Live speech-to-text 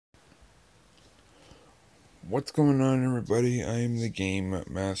What's going on, everybody? I am the Game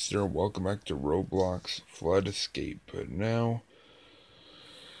Master. Welcome back to Roblox Flood Escape. But now,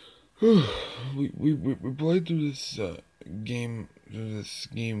 we played through this game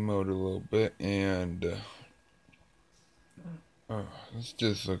mode a little bit, and this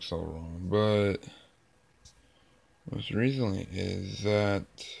just looks so wrong. But most recently is that,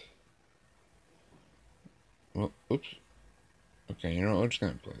 well, oops. Okay, you know what? I'm just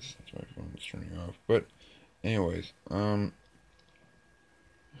gonna play this since my phone's turning off. But anyways, the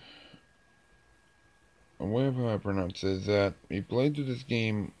way I pronounce it is that we played through this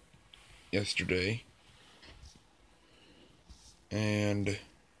game yesterday, and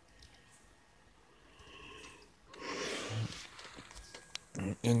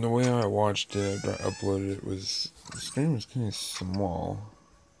the way I watched it after I uploaded it was the screen was kind of small.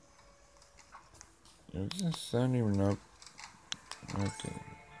 Is this sound even up? Okay.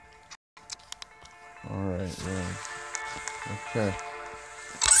 Alright, yeah. Okay.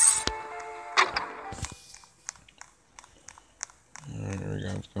 Alright, here we go.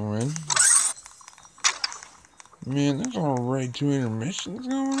 Let's go in. Man, there's already 2 intermissions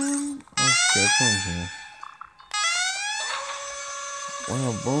going on? Okay, come here.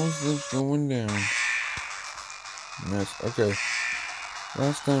 Wow, both lips going down. Nice. Okay.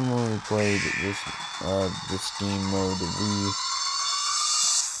 Last time when we played this game mode,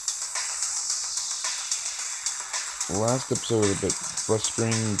 last episode was a bit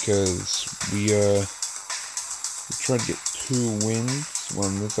frustrating because we tried to get 2 wins. Well,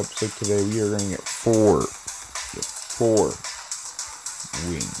 in this episode today, we are going to get 4. Get 4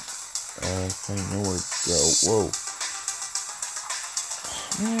 wins. If I know where to go. Whoa.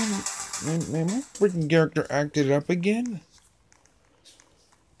 Man, my freaking character acted up again?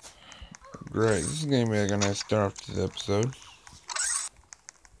 Great, this is going to be like a nice start off to the episode.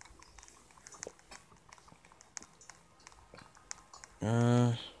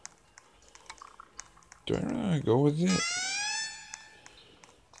 Do I really go with it?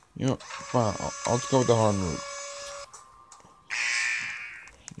 You know, fine, I'll go with the hard route.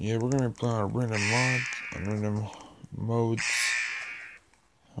 Yeah, we're gonna be playing on random mods and random modes.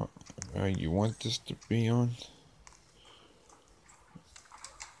 You want this to be on?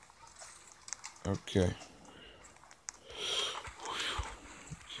 Okay.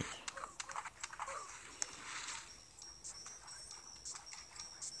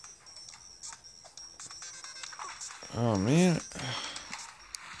 Oh man.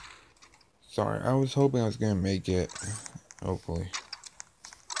 Sorry, I was hoping I was gonna make it. Hopefully.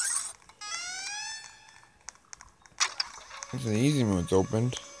 This is the easy mode's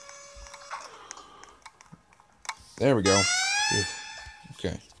opened. There we go. Phew.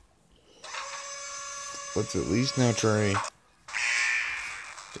 Okay. Let's at least now try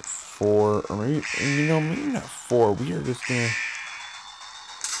get 4, or maybe, maybe not 4. We are just gonna.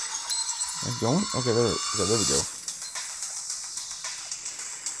 Am I going? Okay, there we go.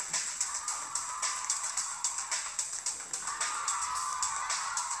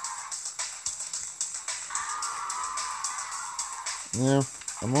 Yeah,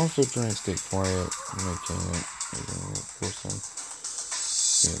 I'm also trying to stay quiet when I can. Of course, I'm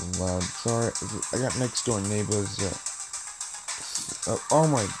getting loud. Sorry, I got next door neighbors. Oh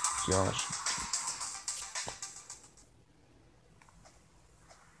my gosh.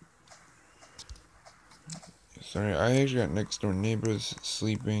 Sorry, I actually got next door neighbors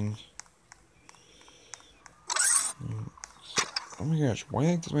sleeping. Oh my gosh,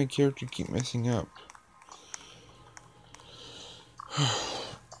 why does my character keep messing up?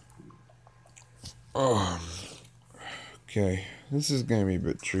 Oh. Okay, this is gonna be a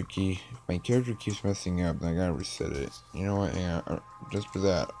bit tricky. If my character keeps messing up, then I gotta reset it. You know what? Hang on. Just for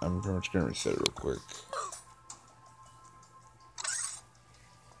that, I'm pretty much gonna reset it real quick.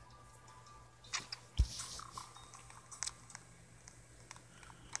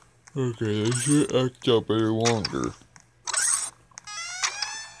 Okay, they should act up any longer.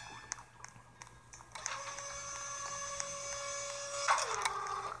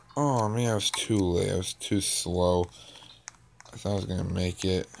 Oh man, I was too late. I was too slow. I thought I was gonna make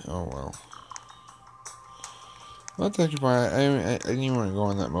it. Oh well. Well, that's actually fine. I didn't even want to go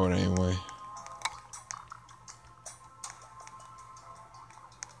in that mode anyway.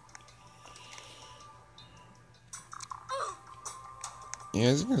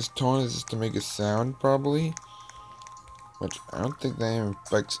 Yeah, I think this tone is just to make a sound, probably. Which I don't think that even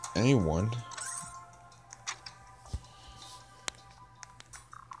affects anyone.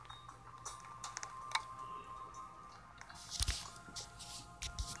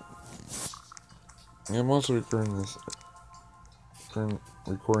 I'm also recording this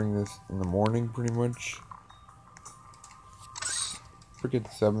in the morning, pretty much. freaking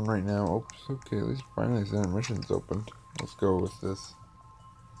 7 right now. Oops, okay, at least finally this intermission's opened. Let's go with this.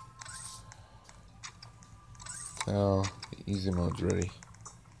 Oh, the easy mode's ready.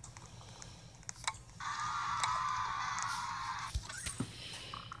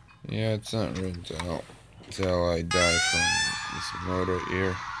 Yeah, it's not ready until I die from this mode right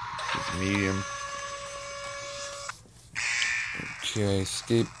here. This medium. Okay,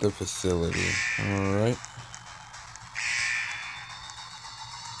 escape the facility. Alright.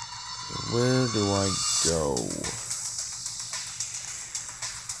 Where do I go?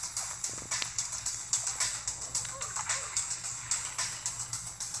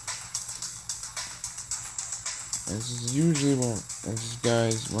 This is usually when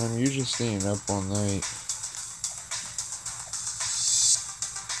I'm usually staying up all night.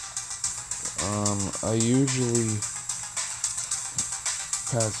 I usually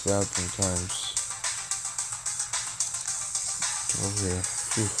pass out sometimes. Over here.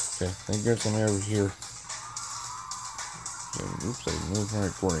 Phew. Okay, thank goodness I'm over here. Okay, oops, I moved my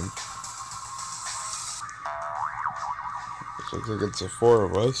recording. This looks like it's the 4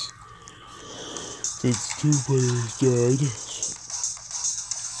 of us. It's 2 players died.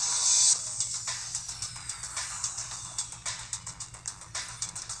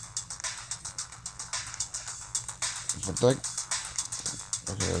 What the heck?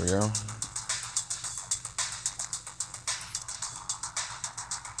 Okay, there we go.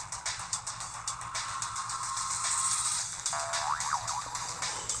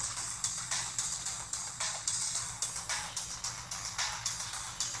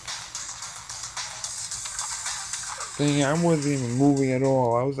 Dang, I wasn't even moving at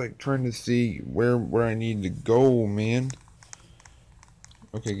all. I was like trying to see where I need to go, man.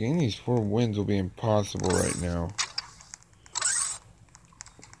 Okay, getting these 4 wins will be impossible right now.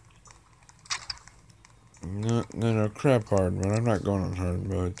 No, crap hard mode. I'm not going on hard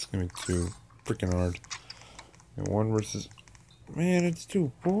mode. It's gonna be too freaking hard. And 1 versus... Man, it's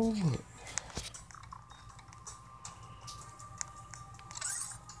too full.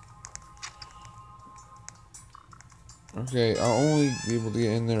 Okay, I'll only be able to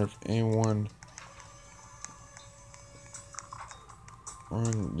get in there if anyone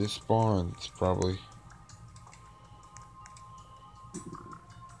on this spawns, probably.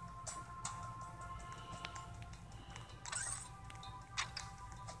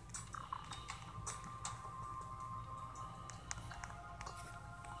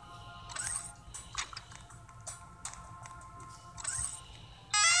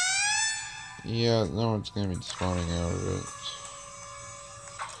 Yeah, no one's gonna be spawning out of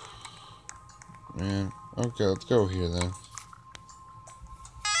it. Man, okay, let's go here then.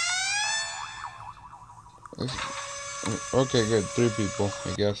 Okay, good. 3 people,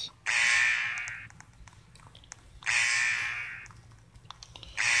 I guess.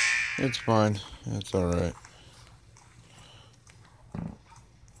 It's fine. It's alright.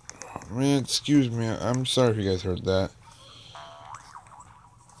 Man, excuse me. I'm sorry if you guys heard that.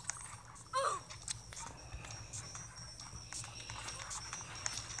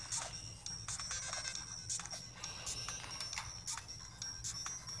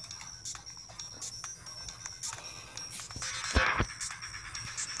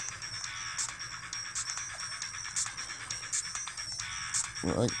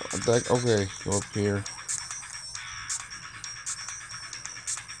 Okay, go up here.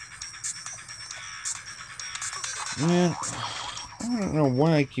 Man, I don't know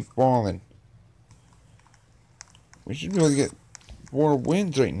why I keep falling. We should be able to get 4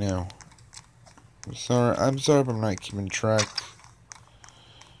 wins right now. I'm sorry if I'm not keeping track.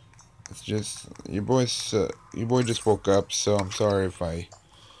 It's just your boy just woke up, so I'm sorry if I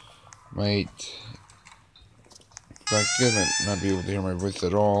might. In fact, you guys might not be able to hear my voice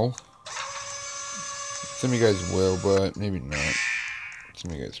at all. Some of you guys will, but maybe not.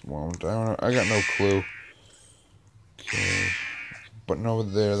 Some of you guys won't. I don't know. I got no clue. Okay. Button over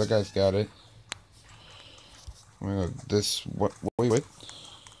there. That guy's got it. I'm gonna go this. What? Wait.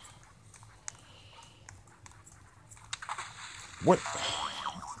 What?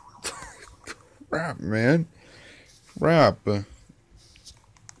 Crap, man. Crap.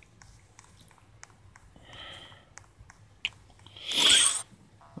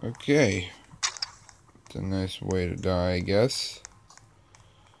 Okay. It's a nice way to die, I guess.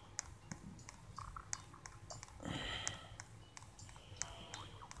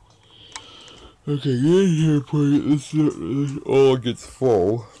 Okay, get in here, please. This all gets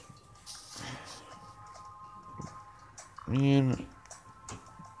full. Man.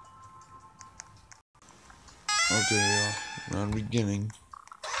 Okay, round beginning.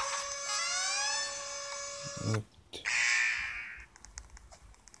 Left.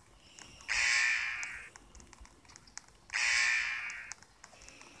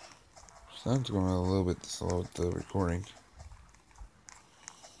 Sounds going a little bit slow with the recording.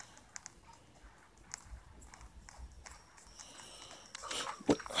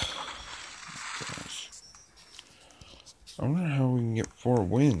 What? Gosh. I wonder how we can get 4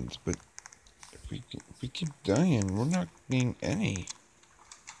 wins, but if we keep dying, we're not getting any.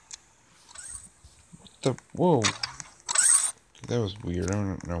 What the? Whoa. That was weird. I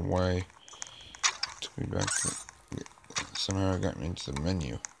don't know why it took me back to... Somehow I got me into the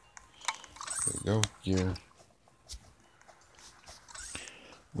menu. There we go here.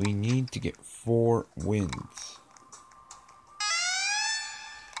 We need to get 4 wins.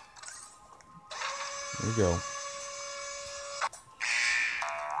 There we go. This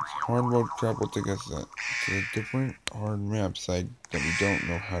hard mode trap will take us to a different hard map side that we don't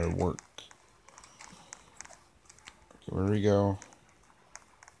know how to work. Okay, where do we go?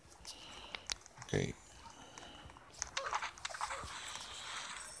 Okay.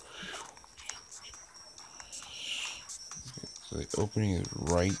 So the opening is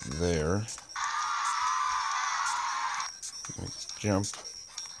right there. Let's jump.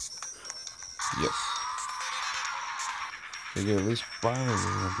 Yes. We get at least 5 of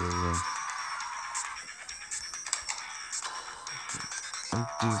them up here.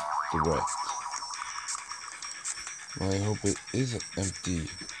 Empty threat. Well, I hope it is an empty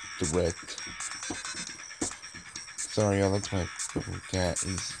threat. Sorry, y'all, that's my fucking cat.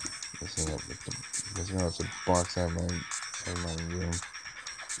 He's messing up with the... Messing around with a box out of my room.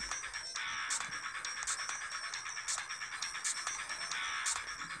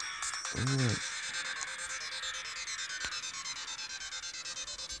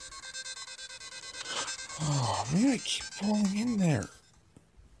 Oh, man, I keep falling in there.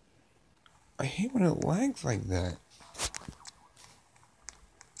 I hate when it lags like that.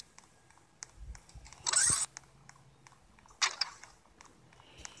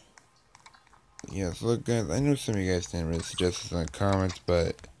 Yeah, so look, guys, I know some of you guys didn't really suggest this in the comments,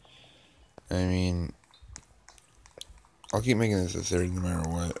 but, I mean, I'll keep making this a series no matter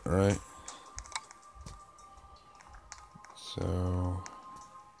what, alright? So...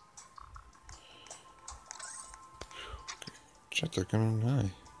 Shots are coming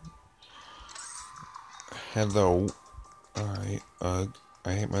high. Hello. I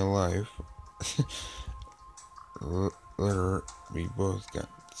hate my life. Later, we both got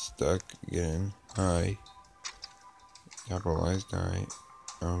stuck again. Hi. Capitalized I.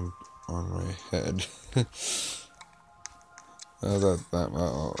 On my head. That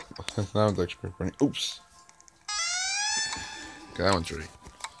was actually pretty funny. Oops. Okay, that one's ready.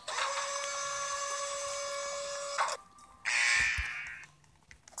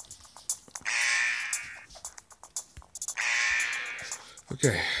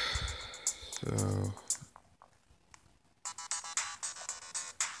 Okay, so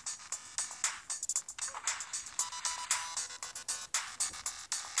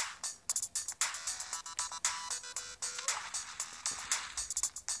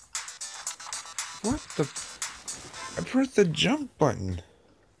what the? I pressed the jump button.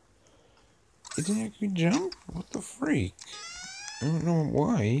 It didn't actually jump? What the freak? I don't know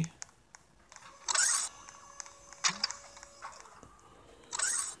why.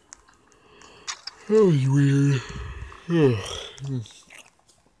 That was weird.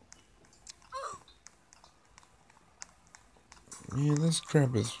 Man, this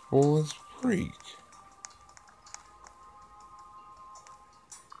crap is full as freak.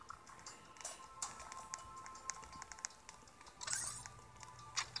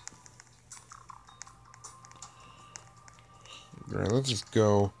 Alright, let's just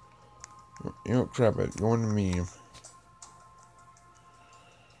go. You know, crap it. Go into medium.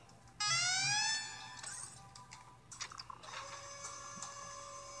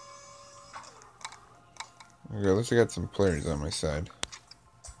 Okay, at least I got some players on my side.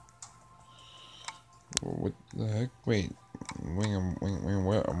 What the heck? Wait.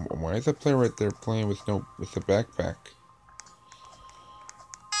 Why is that player right there playing with the backpack?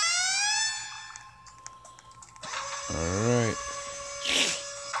 Alright.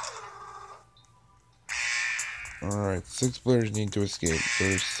 Alright, 6 players need to escape, so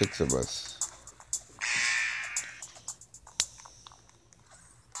there's 6 of us.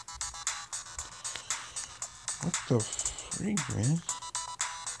 What the freak, man?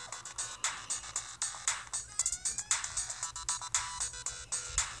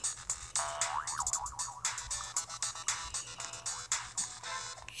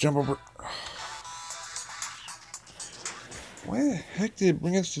 Jump over. Why the heck did it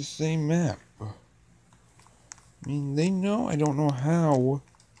bring us to the same map? I mean, they know I don't know how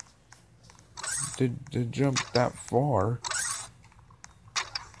to jump that far.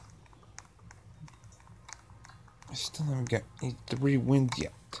 still haven't got 3 wins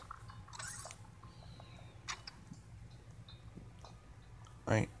yet.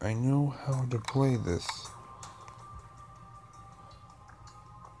 I know how to play this.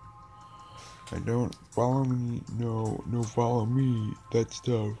 I don't follow me. No, follow me. That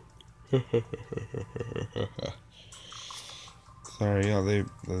stuff. Sorry, yeah,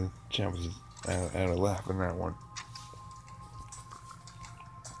 the chat was just out of laughing that one.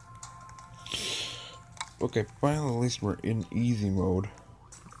 Okay, finally, at least we're in easy mode.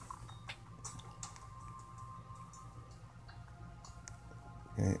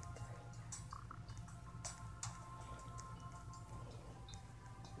 Okay.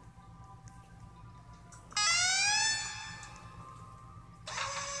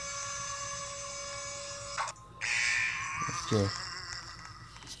 Let's go.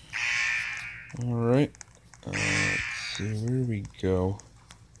 Alright. Let's see, where do we go?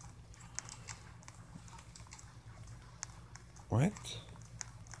 What?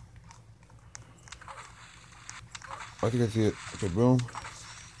 I think I see it. Okay, boom.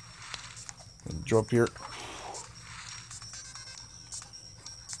 And drop here.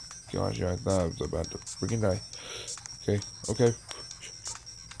 Gosh, yeah, I thought I was about to freaking die. Okay, okay.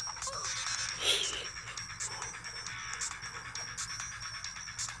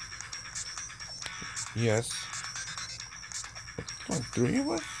 Yes. Come on, 3 of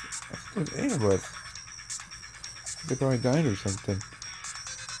us? I thought it was 8 of us. They probably died or something.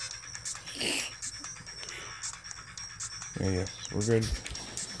 Yeah, yes, we're good.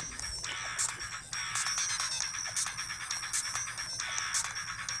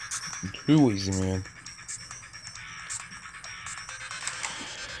 Too easy, man.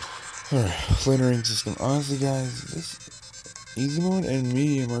 Alright, flittering system. Honestly, guys, this easy mode and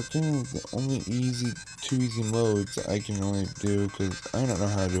medium are kind of the only two easy modes I can only do, because I don't know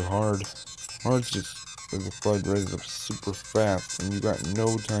how to do hard. Hard's just like the flood raises up super fast, and you got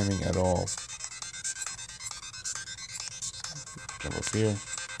no timing at all. Jump up here.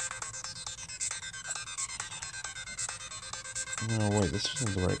 No, wait, this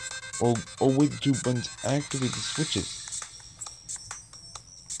isn't the right. Oh, wait, the 2 buttons activate the switches.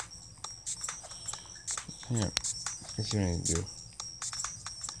 Yeah, let's see what I can do.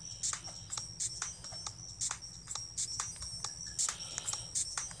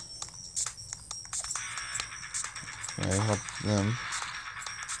 I help them.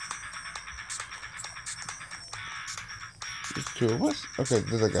 There's 2 of us? Okay,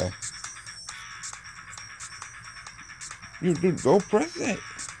 there's a guy. You, dude, go press it!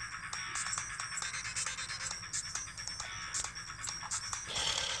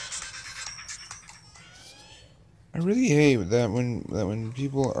 I really hate that when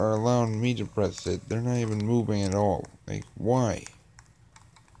people are allowing me to press it, they're not even moving at all. Like, why?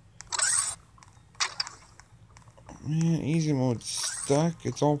 Man, easy mode stuck.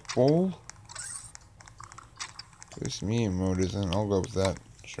 It's all full. This medium mode isn't. I'll go with that.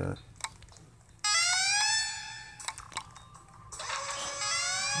 Sure.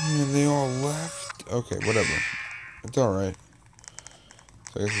 Man, they all left. Okay, whatever. It's alright.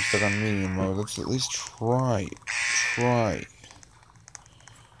 So I guess we're stuck on medium mode. Let's at least try. At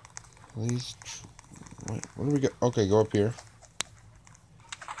least. Wait, what do we get? Okay, go up here.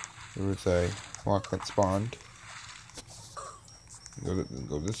 There was a block that spawned.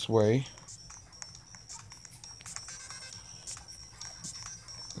 Go this way.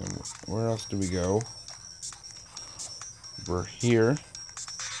 And where else do we go? We're here.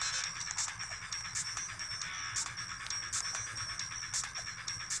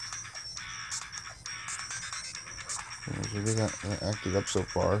 So we got acted up so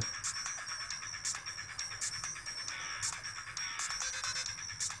far.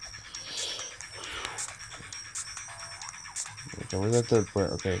 Okay, where's that 3rd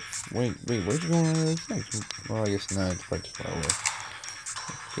player? Okay, wait, where'd you go on the other side? Well, I guess not, it's quite too far away.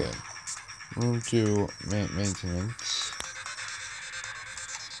 Okay, room 2, maintenance.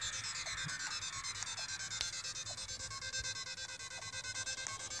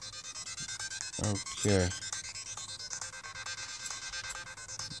 Okay.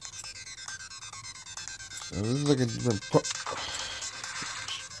 So this is like a different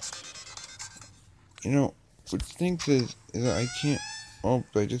You know, what stinks is that I can't. Oh,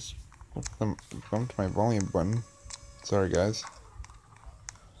 I just bumped my volume button. Sorry, guys.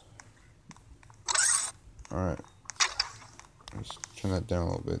 Alright. Let's turn that down a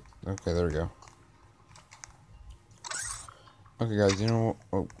little bit. Okay, there we go. Okay, guys, you know what?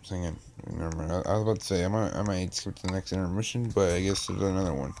 Oh, hang on. Never mind. I was about to say, I might skip to the next intermission, but I guess there's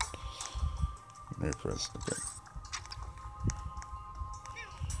another one. Press. Okay.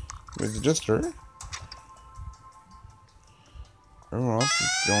 Wait, is it just her? Everyone else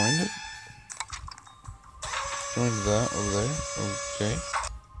has joined it. Joined that over there. Okay.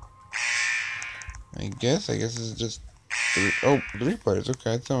 I guess it's just three players.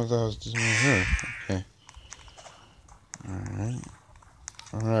 Okay, I thought it was just me and her. Okay. Alright.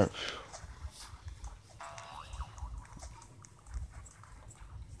 Alright.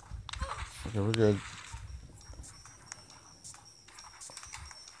 Okay, we're good.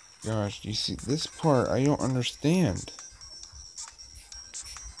 Gosh, you see, this part, I don't understand.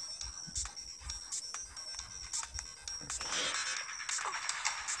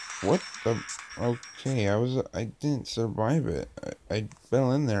 What the... Okay, I didn't survive it. I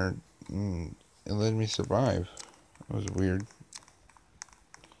fell in there, and it let me survive. That was weird.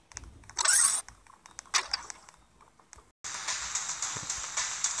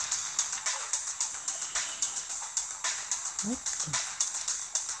 What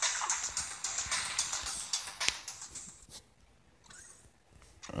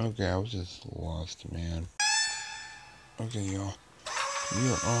the... Okay, I was just lost, man. Okay, y'all. We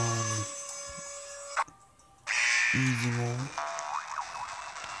are on easy mode.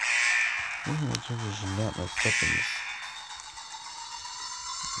 My character should not mess up in this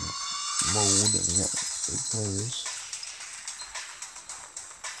mode. And we got 8 players.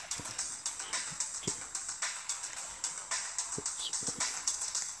 Okay.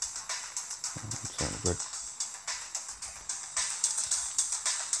 That's not good.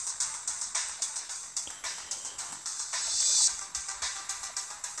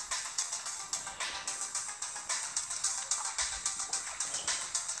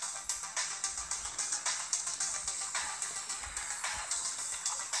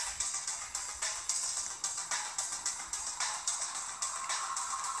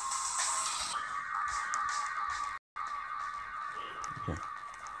 Okay.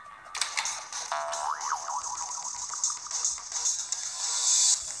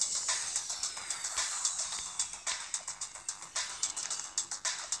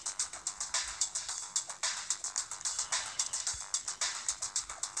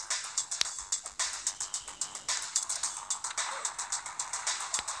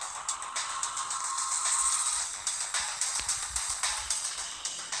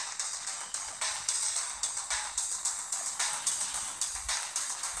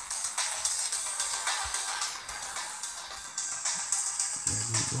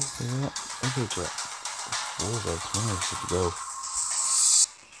 Okay, crap. Where was I supposed to go?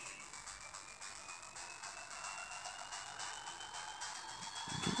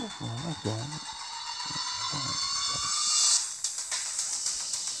 Where am I going?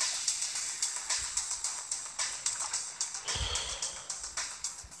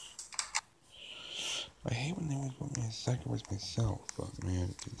 I hate when they always put me in second with myself, but man,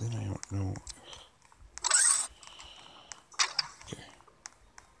 because then I don't know. Okay.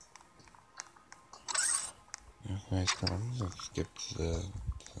 Okay, so I'm gonna skip the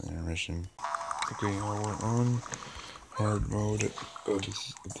intermission. Okay, now we're on hard mode of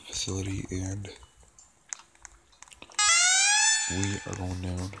the facility, and we are going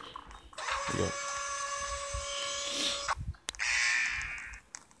down. Here we go.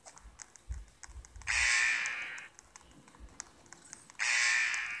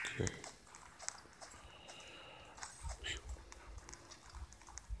 Okay.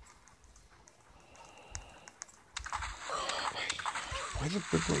 Why does the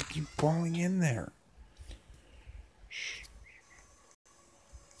big boy keep falling in there?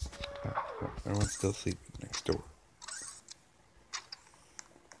 Everyone's still sleeping next door.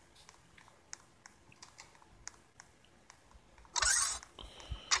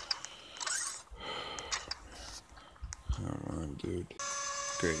 Come on, dude.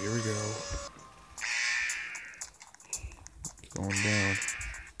 Okay, here we go. It's going down.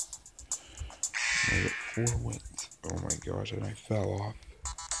 I got 4 wins. Oh my gosh, and I fell off.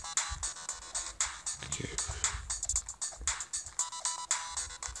 Okay.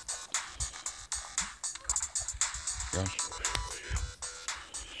 Gosh.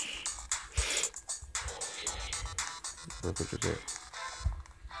 Perfect, okay.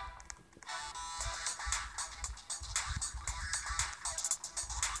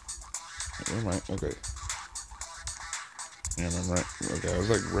 Never mind, okay. Yeah, I'm right. Okay, I was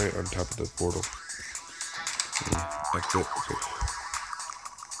like right on top of the portal. Exit, okay.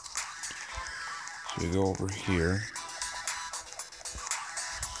 So we go over here.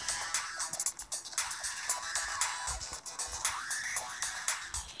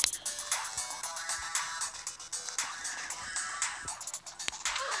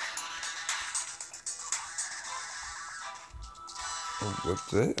 Oh,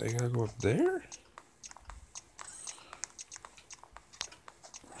 that's it? I gotta go up there?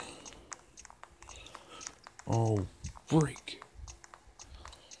 Oh, freak.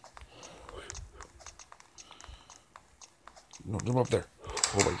 No, jump up there.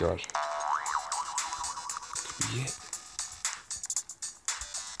 Oh my gosh. Could be it.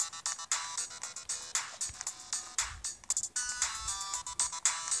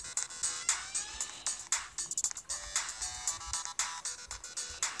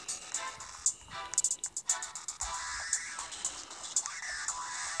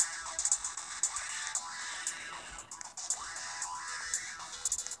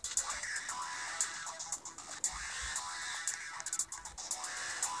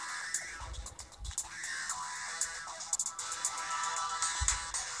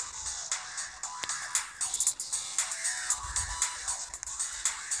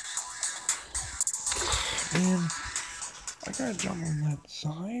 Man, I gotta jump on that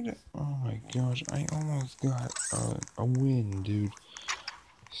side. Oh my gosh, I almost got a win, dude.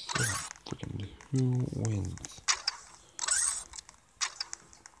 Still freaking 2 wins.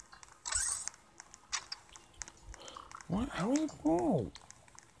 What? How is it fall?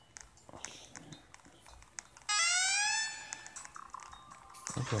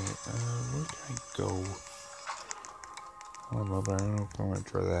 Okay, where can I go? I don't know, but I don't know if I want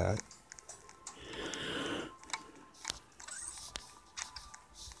to try that.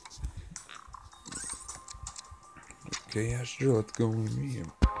 Okay, yeah, sure, let's go with me.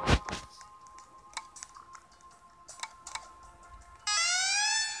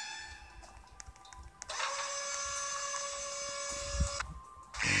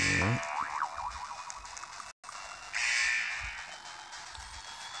 Alright.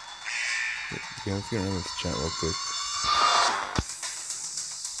 Okay, let's get rid of this chat real quick.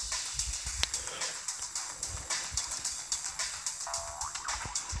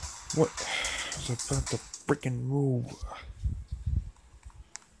 What? I was about to freaking move.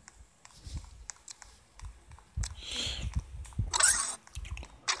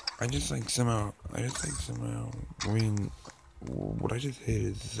 I just like somehow, I mean, what I just hate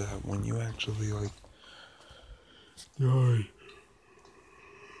is that when you actually like die,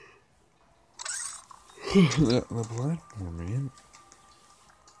 the platform, man,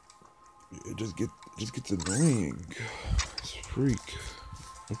 it just gets annoying. It's a freak.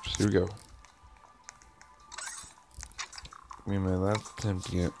 Oops, here we go. I mean, my last attempt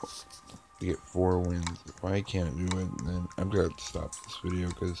to get 4 wins. If I can't do it, then I'm gonna have to stop this video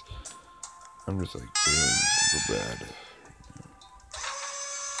because I'm just like feeling super bad.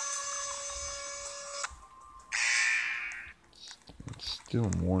 It's still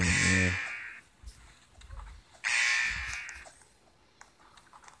morning, yeah.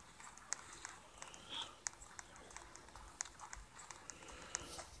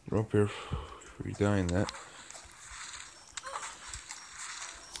 We're up here for you dying that.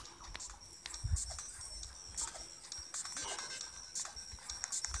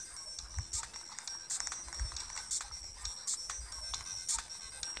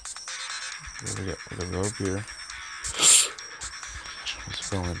 We're gonna go up here. I'm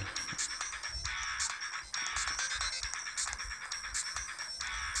spelling.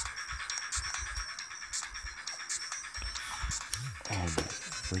 Oh my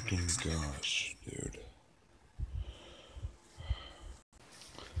freaking gosh, dude.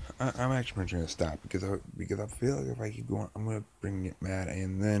 I'm actually trying to stop because I feel like if I keep going, I'm gonna bring it mad,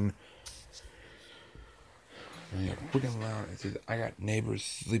 and then I get freaking loud. It says I got neighbors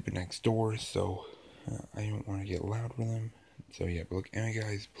sleeping next door, so I don't want to get loud with them. So yeah, but look, anyway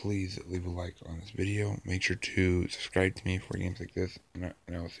guys, please leave a like on this video. Make sure to subscribe to me for games like this, and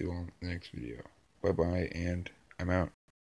I will see you all in the next video. Bye bye, and I'm out.